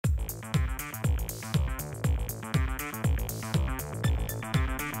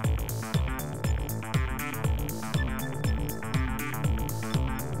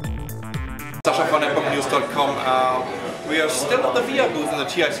Sascha from Netbook we are still at the VIA booth in the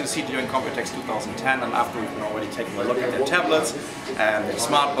TICC during Computex 2010, and after we've been already taking a look at their tablets and their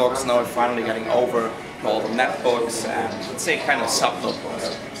smartbooks, now we're finally getting over to all the netbooks and, let's say, kind of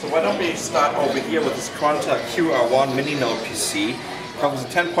sub-notebooks. So why don't we start over here with this Quanta QR1 mini note PC. Comes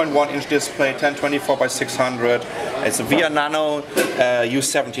with a 10.1-inch display, 1024 by 600. It's a VIA Nano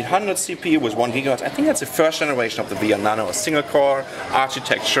U1700 CPU with 1 GHz. I think that's the first generation of the VIA Nano, a single-core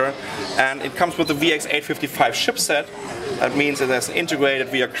architecture. And it comes with the VX855 chipset. That means it has an integrated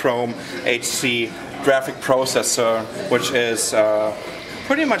VIA Chrome HC graphic processor, which is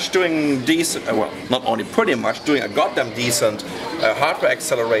pretty much doing decent, well, not only pretty much, doing a goddamn decent hardware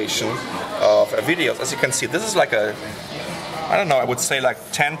acceleration of videos. As you can see, this is like a, I don't know, I would say like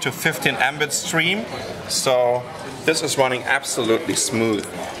 10 to 15 Mbit stream, so this is running absolutely smooth.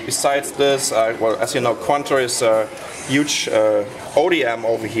 Besides this, well, as you know, Quanta is a huge ODM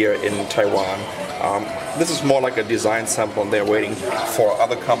over here in Taiwan. This is more like a design sample, and they're waiting for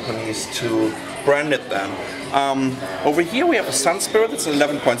other companies to brand it then. Over here we have a Sunspirit. It's an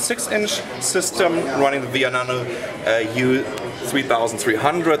 11.6-inch system running the VIA Nano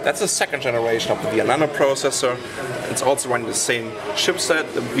U3300. That's the second generation of the VIA Nano processor. It's also running the same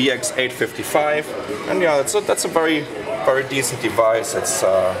chipset, the VX855. And yeah, that's a very decent device. It's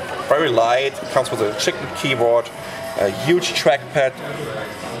very light. It comes with a chicken keyboard, a huge trackpad,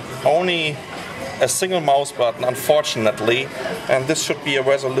 only a single mouse button, unfortunately, and this should be a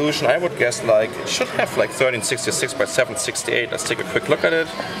resolution, I would guess, like, it should have like 1366 by 768. Let's take a quick look at it.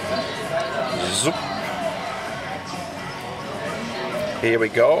 Zoop. Here we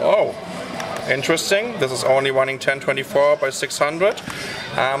go. Oh, interesting. This is only running 1024 by 600.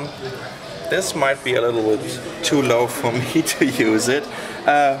 This might be a little bit too low for me to use it.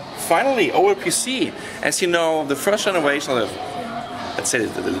 Finally, OLPC. As you know, the first generation of let's say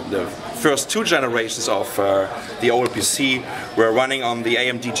the first two generations of the OLPC were running on the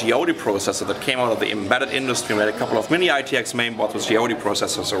AMD Geode processor that came out of the embedded industry. We had a couple of mini ITX mainboards with Geode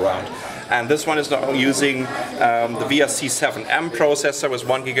processors around. And this one is now using the VIA C7M processor with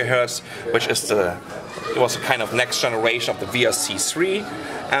 1 GHz, which is it was a kind of next generation of the VIA C3.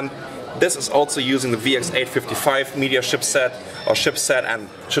 And this is also using the VX855 media chipset and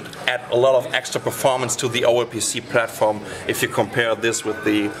should add a lot of extra performance to the OLPC platform if you compare this with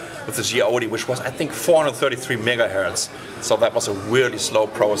the Geode, which was, I think, 433 MHz. So that was a really slow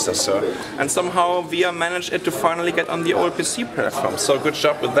processor. And somehow VIA managed it to finally get on the OLPC platform. So good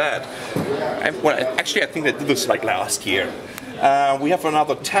job with that. Well, actually, I think they did this like last year. We have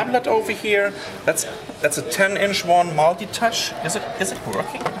another tablet over here. That's a 10-inch one, multi-touch. Is it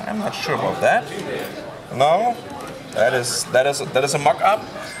working? I'm not sure about that. No, that is a mock-up.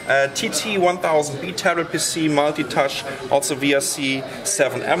 TT1000B tablet PC, multi-touch, also VIA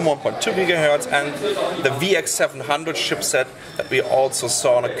C7M 1.2 GHz, and the VX700 chipset that we also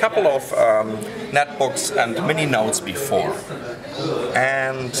saw on a couple of netbooks and mini notes before.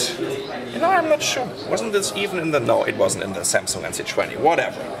 And you know, I'm not sure. Wasn't this even in the? No, it wasn't in the Samsung NC20.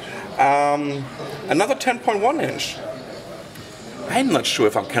 Whatever. Another 10.1-inch. I'm not sure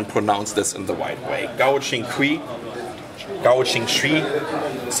if I can pronounce this in the right way. Gaoqing Shui,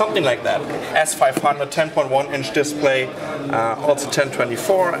 something like that. S500 10.1-inch display, also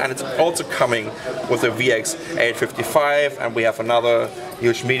 1024, and it's also coming with a VX855, and we have another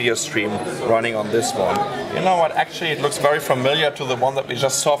huge media stream running on this one. You know what, actually it looks very familiar to the one that we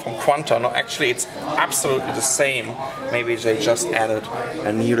just saw from Quanta. No, actually it's absolutely the same. Maybe they just added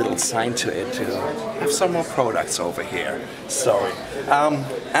a new little sign to it to have some more products over here. Sorry. And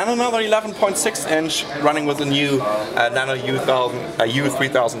another 11.6-inch running with the new Nano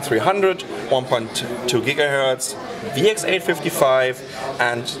U3300, 1.2 GHz, VX855,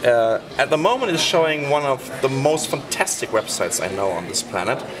 and at the moment it's showing one of the most fantastic websites I know on this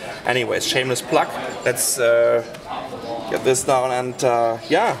planet. Anyways, shameless plug. Let's get this down, and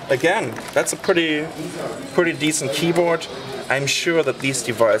yeah, again, that's a pretty decent keyboard. I'm sure that these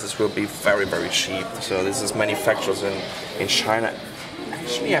devices will be very cheap. So this is manufactured in China.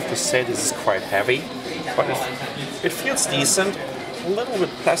 Actually, I have to say this is quite heavy, but it feels decent. A little bit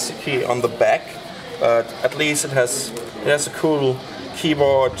plasticky on the back, but at least it has a cool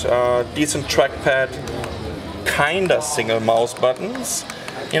keyboard, decent trackpad, kinda single mouse buttons.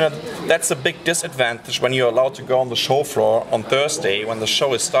 You know, that's a big disadvantage when you're allowed to go on the show floor on Thursday when the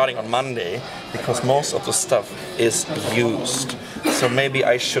show is starting on Monday, because most of the stuff is used. So maybe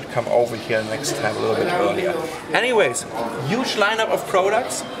I should come over here next time a little bit earlier. Anyways, huge lineup of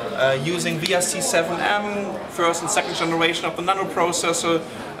products using VIA C7M, first and second generation of the Nano processor,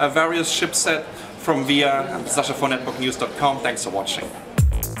 various chipset from VIA. Sascha for netbooknews.com. Thanks for watching.